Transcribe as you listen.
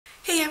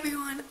Hey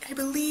everyone, I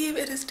believe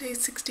it is day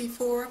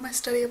 64 of my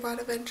study abroad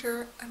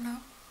adventure. I'm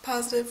not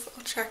positive,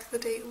 I'll check the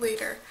date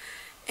later.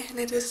 And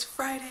it is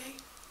Friday.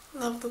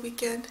 Love the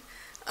weekend.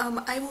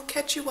 I will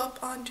catch you up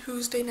on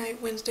Tuesday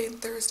night, Wednesday,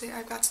 and Thursday.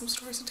 I've got some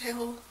stories to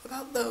tell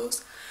about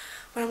those.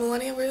 But I'm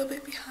running a little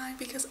bit behind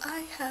because I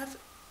have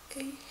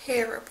a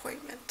hair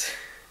appointment.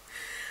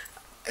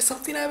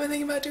 Something I've been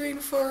thinking about doing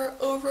for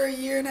over a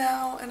year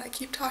now, and I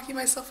keep talking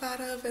myself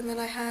out of, and then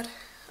I had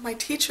my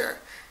teacher,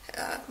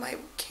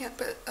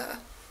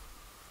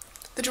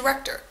 the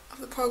director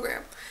of the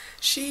program,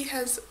 she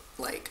has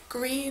like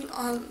green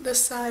on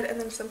this side and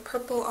then some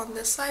purple on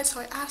this side,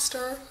 so I asked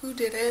her who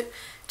did it.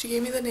 She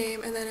gave me the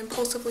name, and then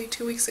impulsively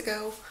 2 weeks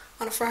ago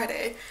on a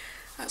Friday,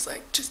 I was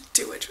like, just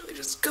do it, Julie,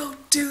 just go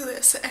do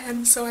this.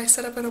 And so I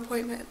set up an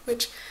appointment,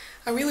 which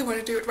I really want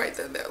to do it right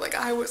then and there. Like,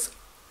 I was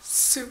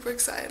super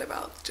excited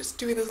about just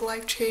doing this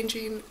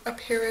life-changing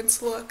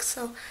appearance look.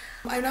 So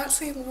I'm not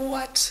saying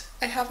what.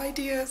 I have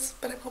ideas,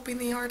 but I'm hoping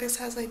the artist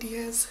has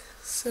ideas.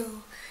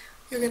 So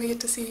you're gonna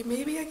get to see.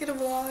 Maybe I get a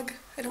vlog.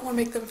 I don't want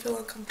to make them feel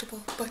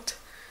uncomfortable, but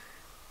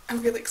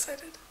I'm really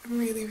excited. I'm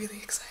really, really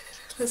excited.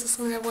 This is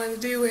something I want to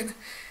do, and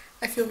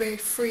I feel very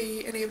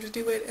free and able to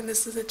do it, and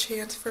this is a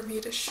chance for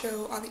me to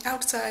show on the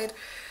outside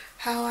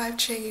how I've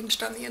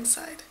changed on the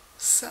inside.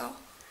 So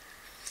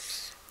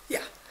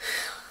yeah,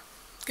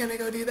 gonna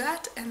go do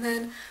that, and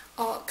then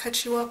I'll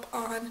catch you up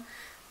on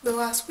the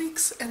last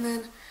weeks, and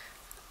then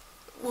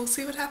we'll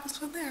see what happens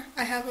from there.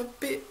 I have a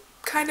bit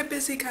kind of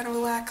busy, kind of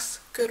relaxed,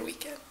 good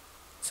weekend.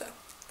 So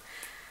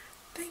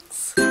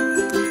thanks.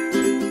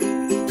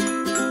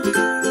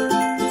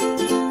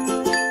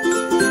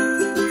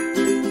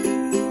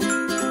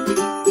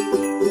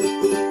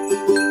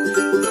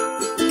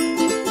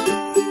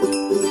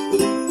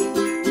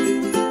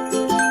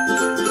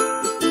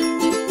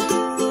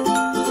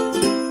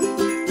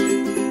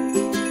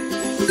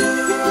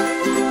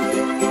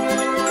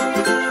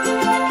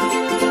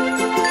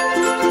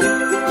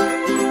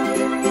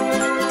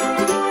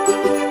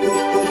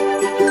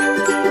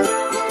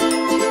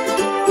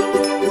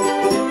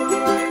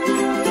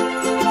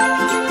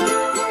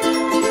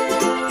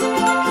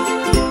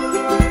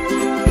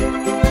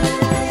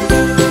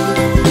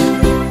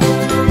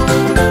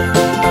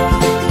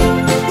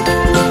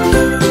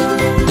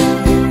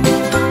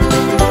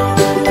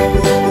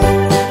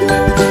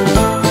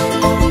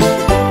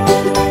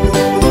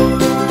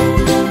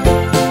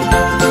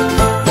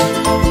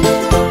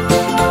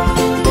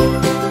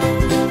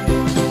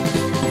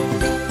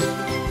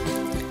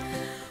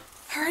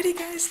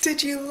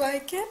 Did you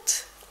like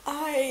it?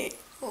 I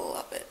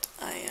love it.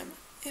 I am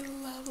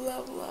in love,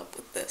 love, love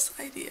with this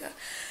idea.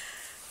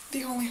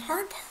 The only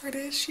hard part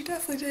is she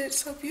definitely did it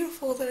so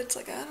beautiful that it's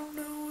like, I don't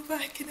know if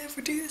I can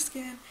ever do this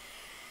again.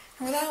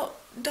 And without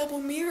double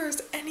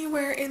mirrors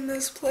anywhere in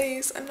this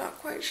place, I'm not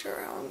quite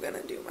sure how I'm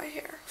gonna do my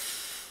hair.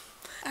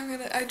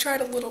 I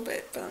tried a little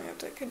bit, but I'm gonna have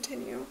to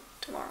continue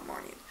tomorrow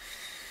morning.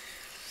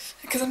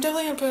 Because I'm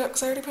definitely gonna put it up,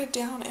 because I already put it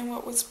down, and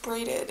what was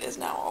braided is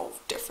now all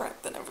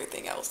different than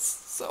everything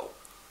else, so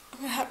I'm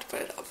gonna have to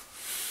put it up.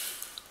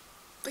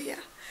 But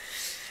yeah,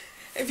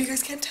 if you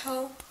guys can't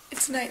tell,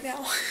 it's night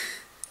now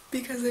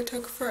because it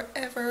took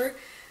forever,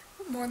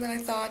 more than I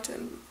thought,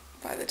 and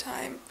by the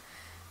time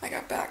I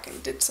got back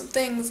and did some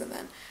things, and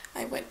then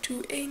I went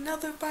to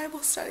another Bible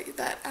study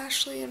that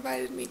Ashley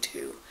invited me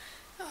to,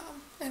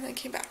 and then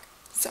came back.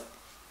 So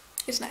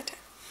it's nighttime.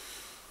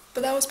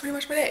 But that was pretty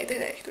much my day. The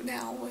day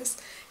now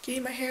was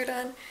getting my hair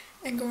done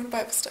and going to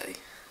Bible study,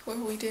 where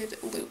we did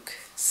Luke.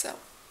 So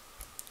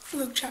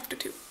Luke chapter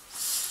 2.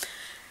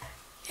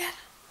 Yeah,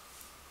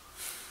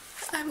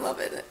 I'm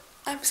loving it.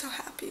 I'm so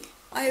happy.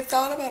 I had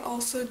thought about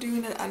also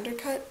doing an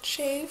undercut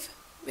shave,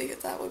 because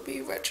that would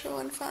be retro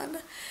and fun,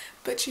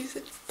 but she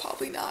said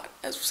probably not,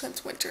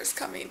 since winter is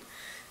coming.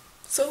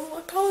 So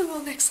I probably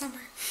will next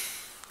summer,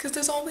 because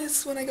there's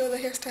always, when I go to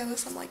the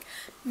hairstylist, I'm like,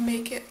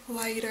 make it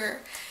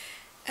lighter,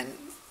 and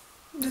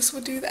this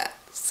would do that.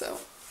 So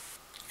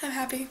I'm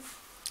happy.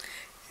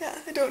 Yeah,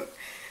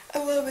 I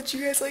love that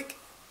you guys like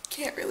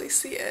can't really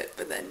see it,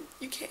 but then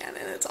you can,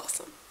 and it's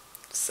awesome.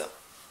 So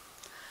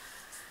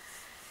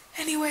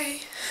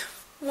anyway,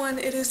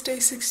 it is day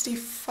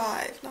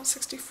 65, not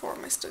 64,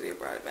 my study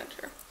abroad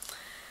adventure.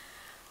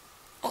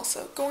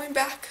 Also, going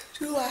back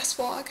to the last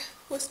vlog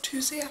was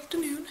Tuesday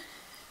afternoon.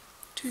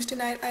 Tuesday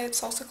night I had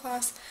salsa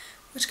class,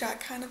 which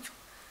got kind of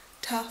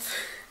tough.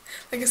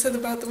 Like I said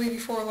about the week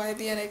before, why at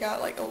the end I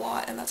got like a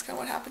lot, and that's kind of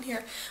what happened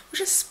here. We're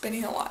just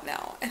spinning a lot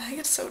now, and I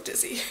get so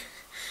dizzy.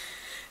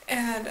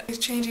 And it's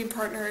changing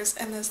partners,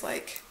 and there's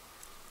like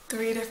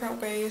 3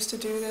 different ways to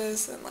do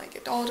this, and like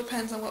it all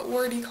depends on what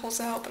word he calls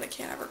out, but I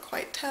can't ever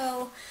quite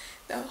tell.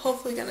 They're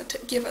hopefully going to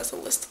give us a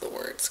list of the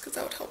words, because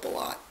that would help a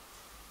lot.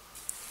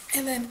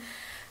 And then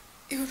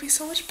it would be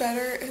so much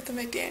better if the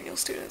McDaniel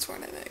students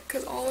weren't in it,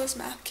 because all those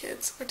math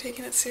kids are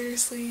taking it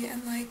seriously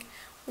and like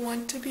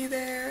want to be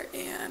there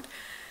and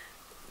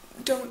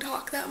don't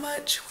talk that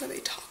much, where they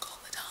talk all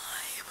the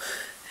time.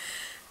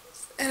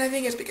 And I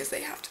think it's because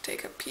they have to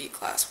take a PE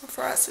class.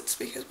 For us, it's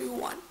because we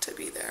want to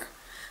be there.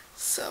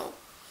 So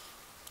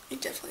I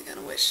definitely kind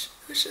of wish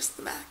it was just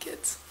the math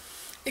kids.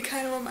 It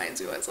kind of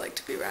reminds me what it's like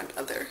to be around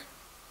other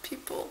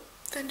people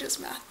than just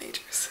math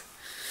majors.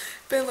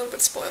 Been a little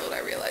bit spoiled, I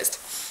realized.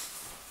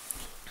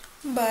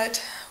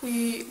 But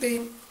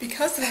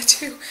because of that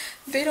too,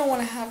 they don't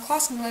want to have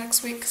class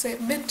next week because they have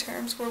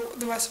midterms, where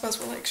the rest of us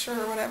were like,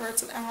 sure, whatever,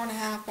 it's an hour and a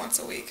half once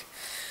a week.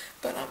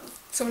 But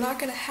so we're not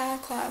going to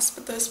have class,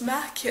 but those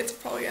math kids are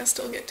probably going to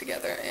still get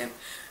together and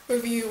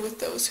review with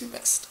those who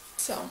missed.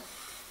 So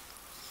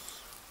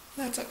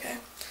that's okay.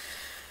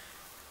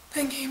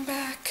 Then came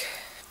back,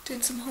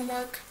 did some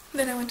homework,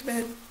 then I went to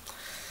bed.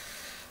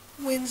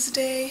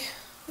 Wednesday,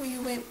 we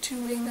went to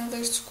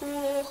another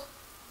school.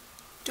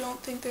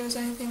 Don't think there was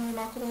anything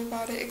remarkable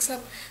about it,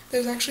 except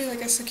there's actually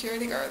like a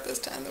security guard this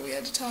time that we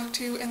had to talk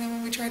to, and then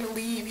when we tried to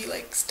leave, he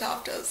like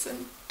stopped us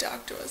and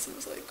talked to us and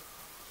was like,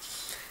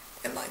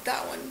 and like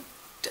that one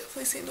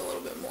definitely seemed a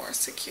little bit more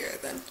secure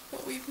than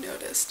what we've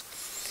noticed.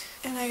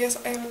 And I guess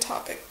I have a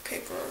topic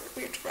paper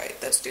we have to write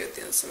that's due at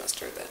the end of the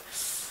semester that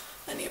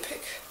I need to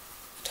pick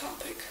a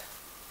topic,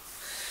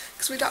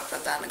 because we talked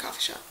about that in a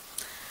coffee shop.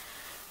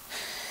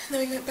 And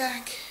then we went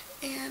back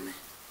and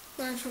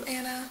learned from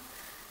Anna.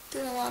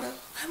 Did a lot of,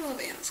 I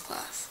love Anna's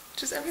class.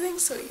 Just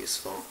everything's so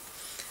useful,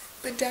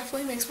 but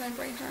definitely makes my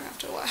brain hurt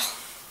after a while.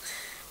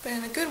 But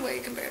in a good way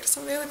compared to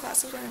some of the other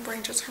classes where my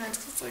brain just hurts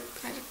because it's like,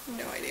 I have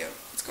no idea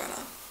what's going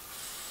on.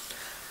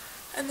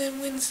 And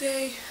then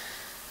Wednesday,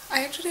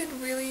 I actually did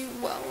really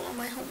well on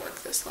my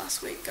homework this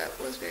last week. I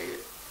was very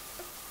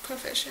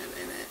proficient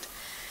in it.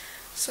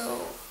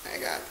 So I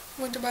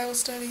went to Bible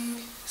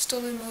study, still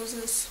did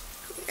Moses,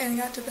 and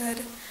got to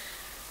bed.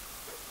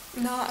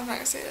 I'm not going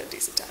to say at a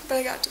decent time, but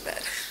I got to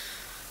bed.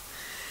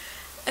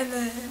 And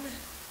then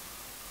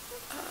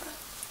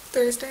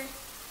Thursday,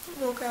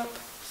 woke up,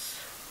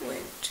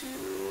 went to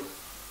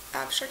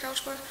abstract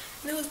algebra,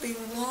 and it was the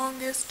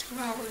longest 2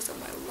 hours of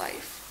my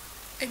life.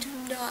 I do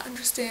not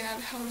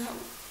understand how that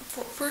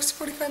first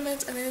 45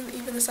 minutes and then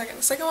even the second.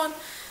 The second one,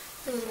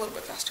 it was a little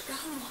bit faster. But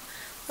I don't know,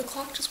 the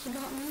clock just would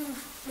not move.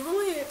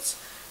 Normally it's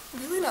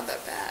really not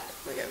that bad.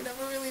 Like I've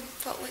never really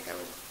felt like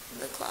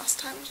the class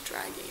time was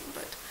dragging,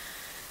 but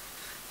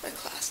my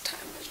class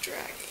time was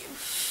dragging.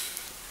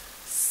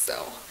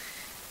 So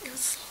it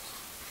was so long.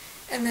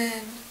 And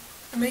then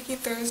I'm making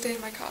Thursday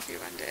my coffee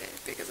run day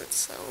because it's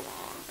so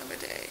long of a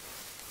day.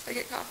 I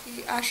get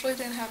coffee. Ashley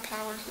didn't have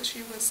power, so she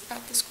was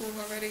at the school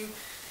already,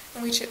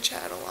 and we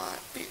chit-chat a lot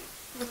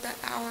with that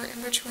hour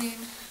in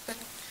between. That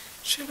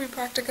should be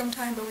practicum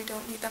time, but we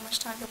don't need that much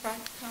time for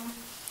practicum.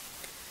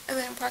 And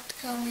then in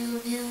practicum, we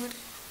reviewed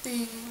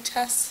the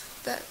tests,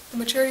 the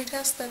maturity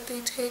tests that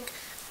they take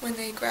when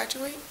they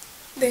graduate.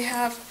 They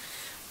have,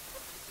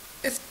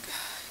 it's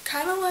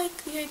kind of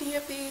like the idea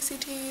of the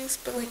ACTs,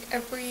 but like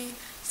every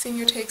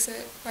senior takes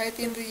it right at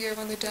the end of the year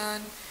when they're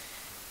done,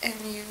 and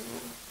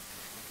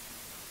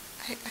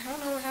I don't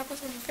know what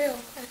happens when you fail.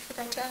 I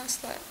forgot to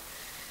ask that.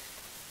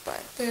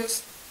 But there's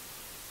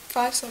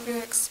 5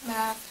 subjects: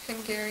 math,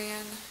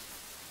 Hungarian,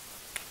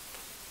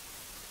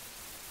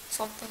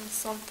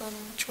 something,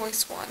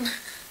 choice 1. I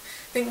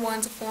think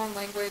 1's a foreign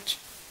language.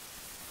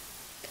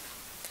 Yeah.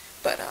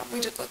 But we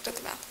just looked at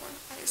the math one,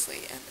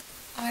 obviously, and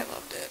I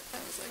loved it. I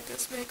was like,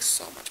 this makes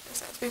so much more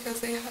sense,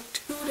 because they have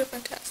 2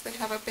 different tests. They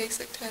have a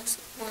basic test,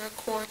 or a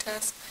core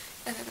test,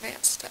 and an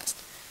advanced test.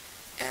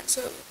 And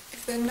so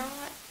if they're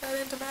not that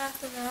into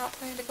math and they're not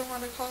planning to go on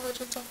to college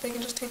and stuff, they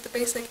can just take the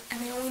basic, and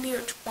they only need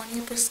a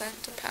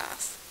 20% to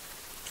pass.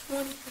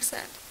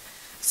 20%.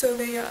 So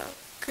they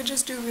could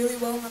just do really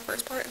well in the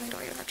first part, and they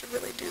don't even have to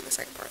really do the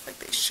second part like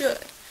they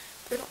should.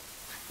 They don't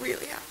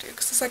really have to,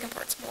 because the second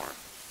part's more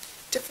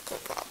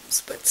difficult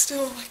problems. But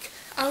still, like,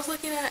 I was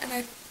looking at it,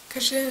 and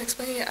because she didn't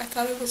explain it, I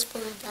thought it was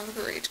for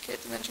younger age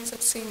kids, and then she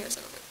said seniors,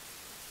 and I was like,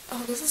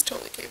 oh, this is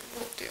totally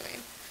capable of doing.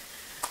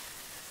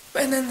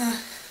 And then the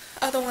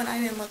other one, I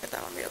didn't look at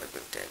that one, the other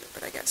group did,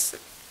 but I guess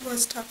it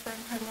was tougher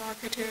and had more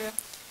criteria.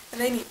 And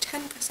they need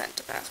 10%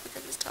 to pass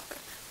because it's tougher.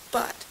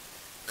 But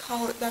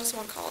that's the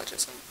one college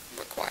isn't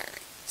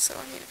requiring. So,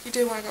 I mean, if you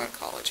did want to go to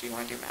college, you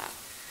want to do math,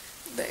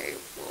 they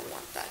will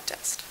want that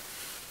test.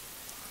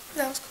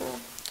 That was cool.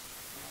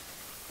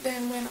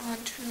 Then went on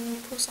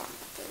to Poisson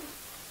method.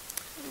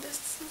 And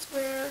this is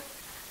where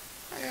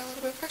I got a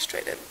little bit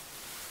frustrated.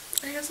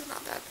 I guess it's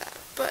not that bad,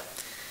 but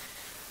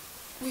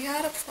we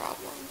had a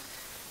problem.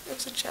 It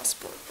was a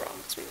chessboard problem,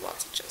 because we had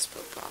lots of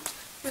chessboard problems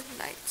with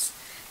knights.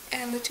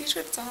 And the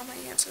teacher saw my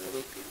answer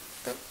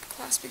the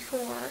class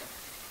before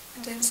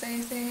and didn't say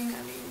anything.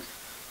 I mean,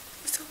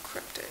 it was so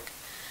cryptic.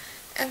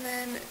 And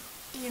then,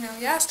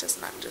 he asked us,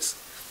 and I'm just,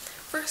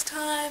 first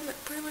time,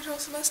 pretty much all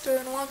semester,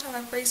 in a long time,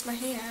 I've raised my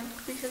hand,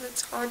 because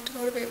it's hard to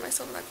motivate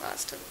myself in that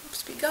class to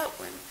speak up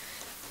when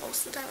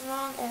most of the time I'm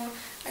wrong, or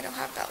I don't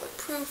have valid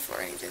proof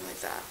or anything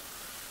like that.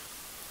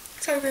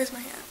 So I raised my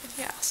hand, and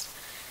he asked.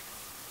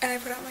 And I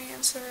put out my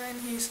answer,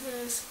 and he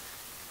says,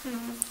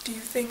 do you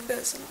think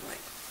this? And I'm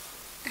like,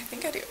 I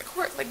think I do. Of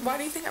course. Like, why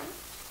do you think I've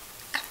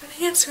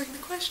been answering the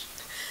question?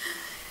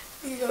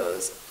 He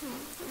goes,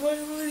 what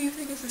do you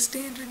think is the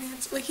standard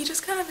answer? Like, he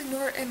just kind of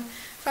ignored and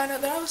found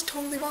out that I was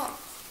totally wrong.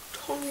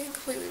 totally and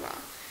completely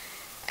wrong.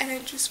 And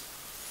it just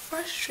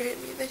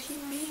frustrated me that he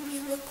made me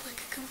look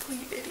like a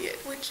complete idiot,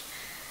 which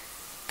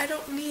I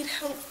don't need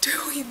help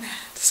doing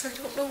that, so I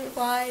don't know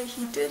why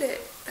he did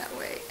it that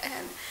way.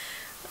 And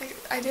like,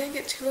 I didn't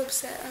get too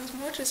upset. I was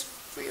more just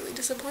really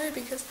disappointed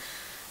because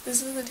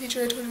this is the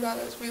teacher I told you about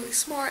that was really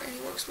smart, and he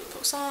works with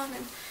Poisson,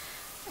 and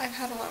I've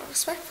had a lot of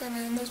respect for him,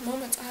 and in those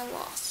moments I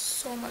lost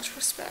so much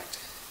respect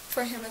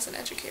for him as an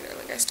educator.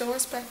 Like, I still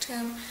respect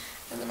him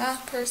as a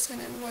math person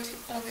and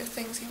all the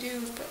things he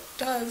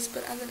does,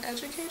 but as an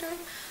educator,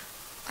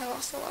 I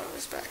lost a lot of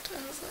respect.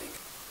 I was like,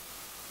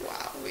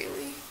 wow,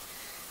 really?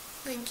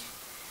 Like,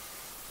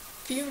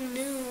 if you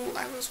knew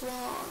I was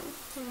wrong,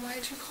 then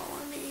why'd you call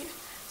on me?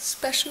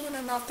 Especially when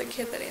I'm not the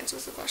kid that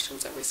answers the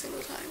questions every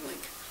single time.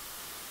 Like,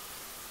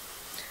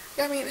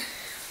 yeah, I mean,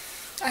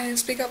 I didn't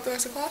speak up the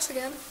rest of class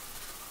again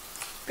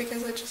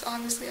because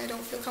obviously I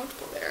don't feel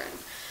comfortable there, and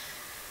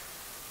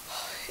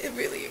it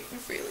really,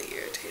 really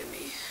irritated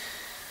me.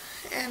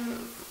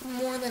 And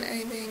more than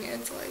anything,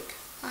 it's like,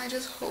 I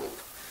just hope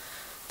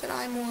that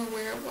I'm more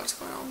aware of what's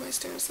going on with my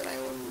students, that I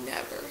will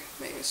never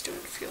make a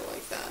student feel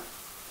like that.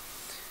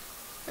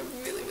 I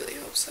really, really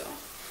hope so.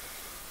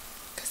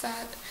 Because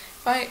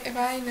if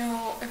I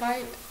know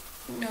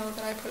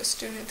that I put a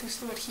student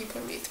through what he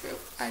put me through,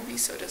 I'd be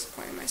so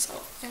disappointed in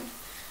myself, and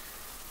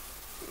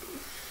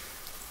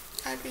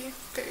I'd be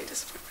very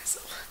disappointed in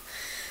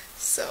myself.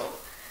 So,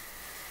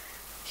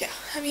 yeah,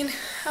 I mean,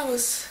 I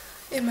was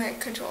in my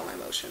control of my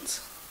emotions.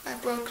 I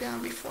broke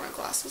down before in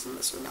classes, and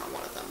this was not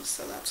one of them,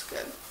 so that's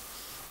good.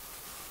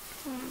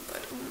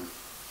 But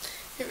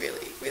it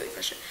really, really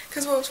frustrated.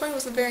 Because what was funny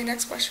was the very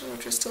next question,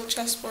 which was still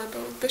chessboard,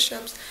 but with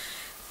bishops,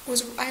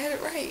 I had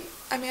it right.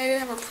 I mean, I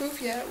didn't have a proof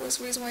yet, was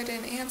the reason why I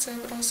didn't answer,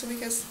 but also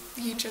because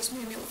he just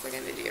made me look like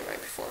an idiot right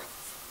before.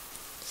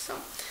 So,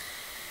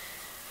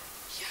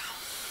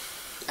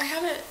 yeah. I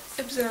haven't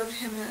observed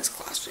him in his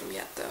classroom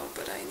yet, though,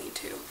 but I need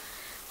to.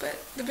 But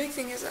the big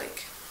thing is,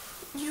 like,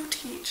 you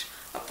teach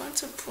a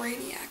bunch of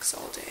brainiacs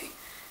all day.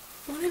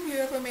 When have you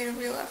ever made a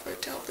real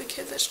effort to help the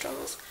kid that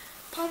struggles?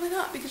 Probably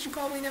not, because you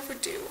probably never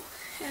do.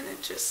 And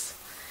it just,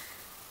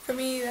 for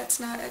me, that's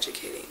not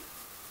educating.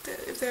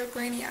 If they're a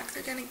brainiac,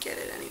 they're gonna get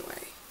it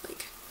anyway.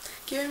 Like,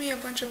 giving me a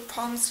bunch of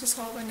problems to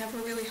solve and never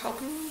really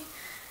helping me.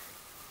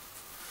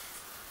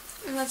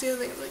 And that's the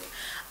other thing, like,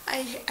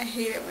 I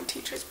hate it when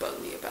teachers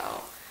bug me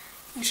about,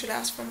 you should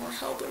ask for more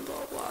help and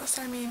blah blah.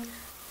 So I mean,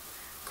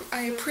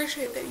 I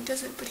appreciate that he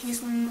doesn't, but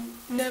he's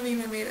never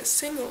even made a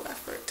single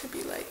effort to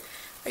be like,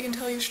 I can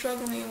tell you're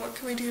struggling, what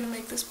can we do to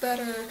make this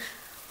better?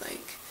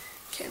 Like,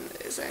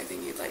 is there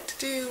anything you'd like to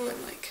do?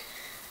 And like,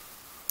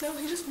 no,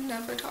 he just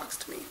never talks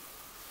to me.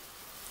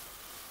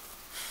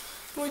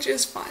 Which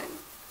is fine.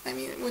 I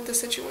mean, with the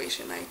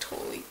situation, I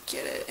totally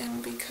get it,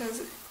 and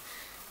because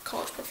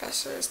college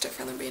professor is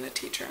different than being a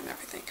teacher and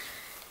everything,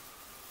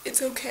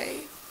 it's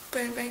okay,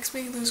 but it makes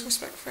me lose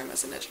respect for him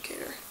as an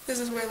educator. This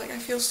is where, like, I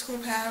feel so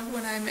bad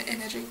when I'm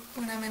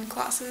in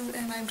classes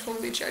and I'm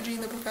totally judging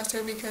the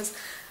professor because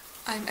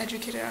I'm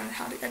educated on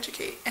how to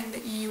educate and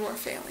that you are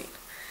failing.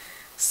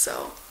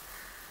 So,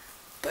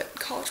 but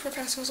college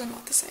professors are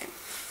not the same.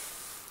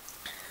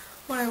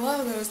 What I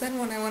love, though, is then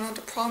when I went on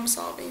to problem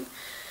solving,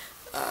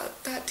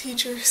 that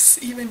teacher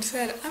even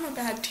said, I'm a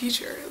bad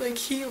teacher. Like,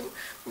 he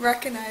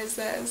recognized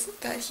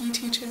that he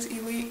teaches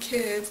elite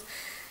kids,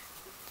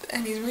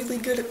 and he's really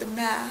good at the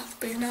math,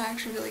 but he's not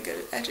actually really good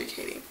at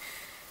educating.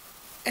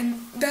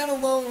 And that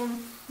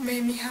alone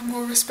made me have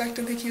more respect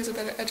and think he was a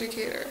better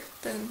educator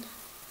than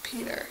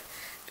Peter,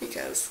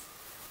 because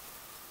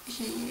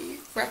he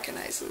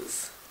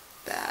recognizes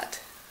that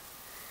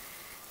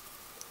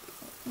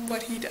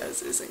what he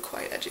does isn't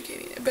quite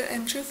educating.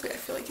 And truthfully, I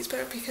feel like he's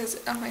better because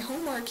on my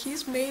homework,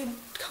 he's made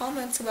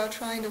comments about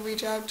trying to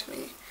reach out to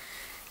me.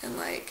 And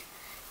like,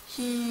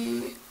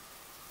 he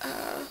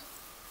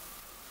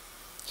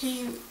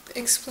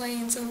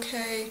explains,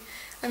 okay,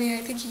 I mean,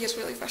 I think he gets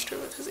really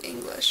frustrated with his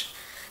English.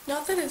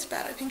 Not that it's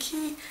bad, I think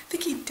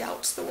he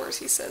doubts the words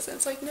he says, and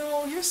it's like,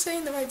 no, you're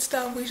saying the right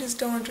stuff, we just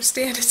don't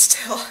understand it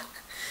still.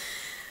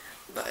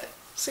 But,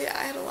 so yeah,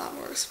 I had a lot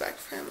more respect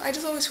for him. I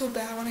just always feel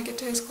bad when I get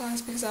to his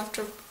class, because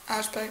after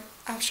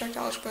abstract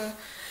algebra,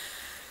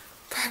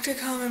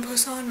 practicum, and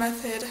Poisson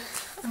method,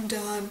 I'm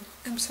done.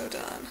 I'm so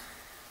done.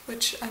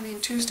 Which, I mean,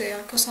 Tuesday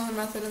I Poisson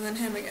method and then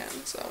him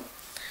again, so,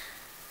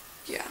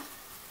 yeah.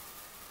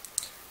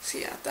 So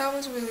yeah, that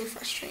was really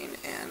frustrating,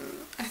 and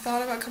I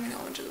thought about coming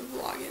home and just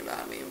vlogging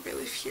about it, being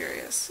really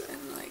furious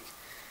and like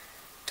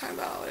talking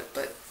about it,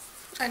 but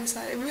I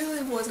decided it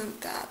really wasn't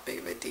that big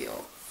of a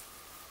deal.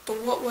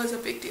 But what was a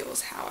big deal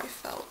was how I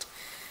felt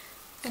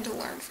and to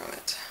learn from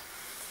it.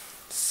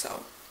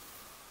 So,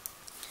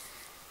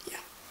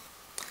 yeah.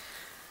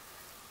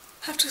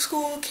 After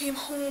school, came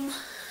home,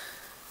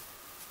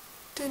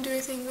 didn't do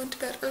anything, went to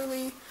bed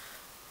early,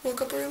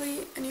 woke up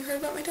early, and you heard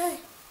about my day.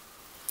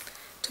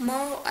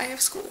 Tomorrow I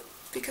have school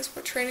because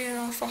we're training it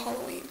off for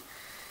Halloween.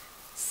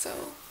 So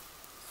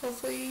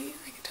hopefully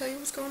I can tell you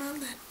what's going on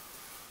then.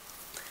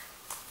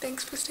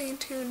 Thanks for staying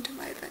tuned to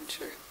my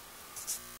adventure.